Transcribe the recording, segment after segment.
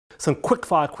some quick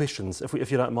fire questions,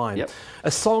 if you don't mind. Yep. A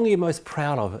song you're most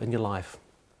proud of in your life?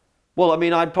 Well, I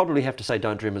mean, I'd probably have to say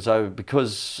 "Don't Dream It's Over"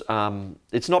 because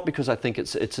it's not because I think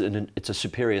it's a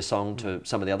superior song to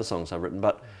some of the other songs I've written,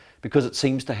 but because it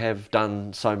seems to have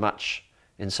done so much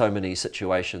in so many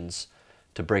situations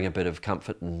to bring a bit of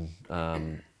comfort and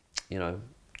you know,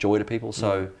 joy to people.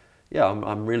 So yeah,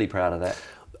 I'm really proud of that.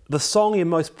 The song you're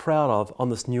most proud of on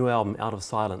this new album, Out of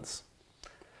Silence?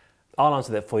 I'll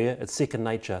answer that for you. It's Second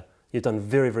Nature. You've done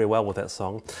very, very well with that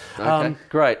song. Okay,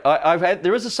 great.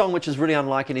 There is a song which is really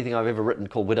unlike anything I've ever written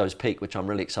called Widow's Peak, which I'm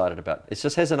really excited about. It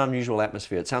just has an unusual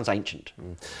atmosphere. It sounds ancient.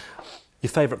 Your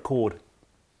favourite chord?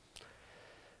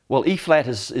 Well, E flat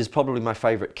is probably my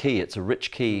favourite key. It's a rich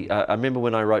key. I remember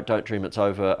when I wrote Don't Dream It's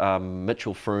Over,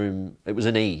 Mitchell Froome, it was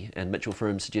an E, and Mitchell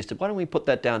Froome suggested, why don't we put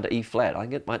that down to E flat? I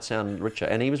think it might sound richer.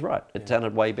 And he was right. It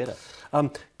sounded way better.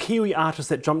 Kiwi artist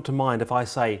that jumped to mind if I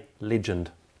say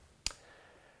legend?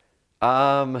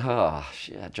 Yeah,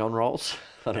 John Rolls.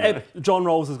 I don't know. John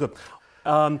Rolls is good.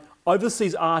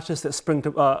 Overseas artist that springs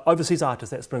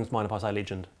to mind if I say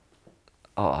legend?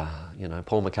 Oh, you know,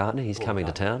 Paul McCartney. He's coming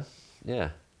to town. Yeah.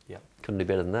 Couldn't do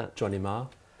better than that. Johnny Marr.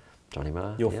 Johnny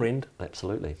Marr. Your friend?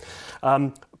 Absolutely.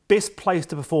 Best place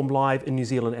to perform live in New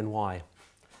Zealand and why?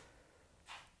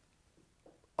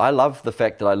 I love the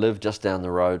fact that I live just down the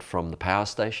road from the power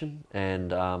station,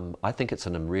 and I think it's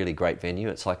in a really great venue.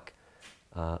 It's like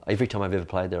every time I've ever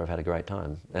played there, I've had a great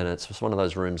time. And it's just one of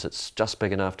those rooms that's just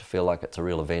big enough to feel like it's a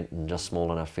real event and just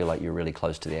small enough to feel like you're really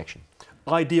close to the action.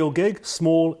 Ideal gig,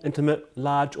 small, intimate,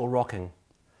 large or rocking?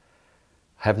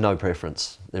 Have no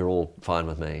preference. They're all fine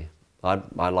with me.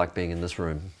 I like being in this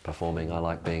room performing. I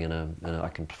like being I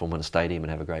can perform in a stadium and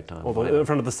have a great time. Or in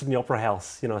front of the Sydney Opera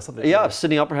House, you know, something. Yeah,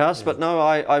 Sydney Opera House, but no,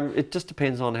 it just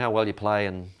depends on how well you play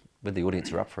and whether the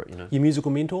audience are up for it, you know. Your musical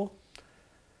mentor?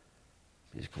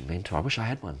 Musical mentor? I wish I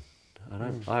had one. I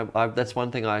don't. That's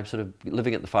one thing. I'm sort of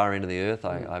living at the far end of the earth.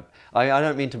 I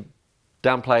don't mean to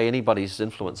downplay anybody's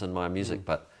influence in my music,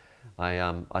 but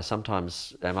I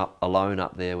sometimes am alone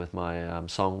up there with my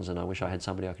songs, and I wish I had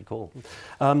somebody I could call.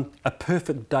 A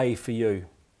perfect day for you?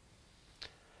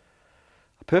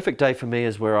 A perfect day for me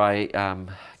is where I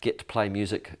get to play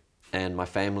music and my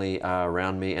family are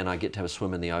around me and I get to have a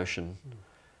swim in the ocean.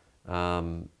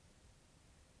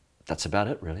 That's about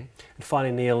it, really. And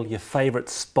finally, Neil, your favourite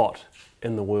spot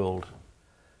in the world?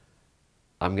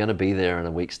 I'm going to be there in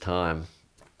a week's time.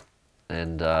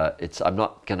 And I'm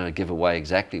not going to give away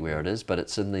exactly where it is, but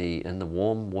it's in the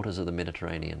warm waters of the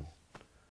Mediterranean.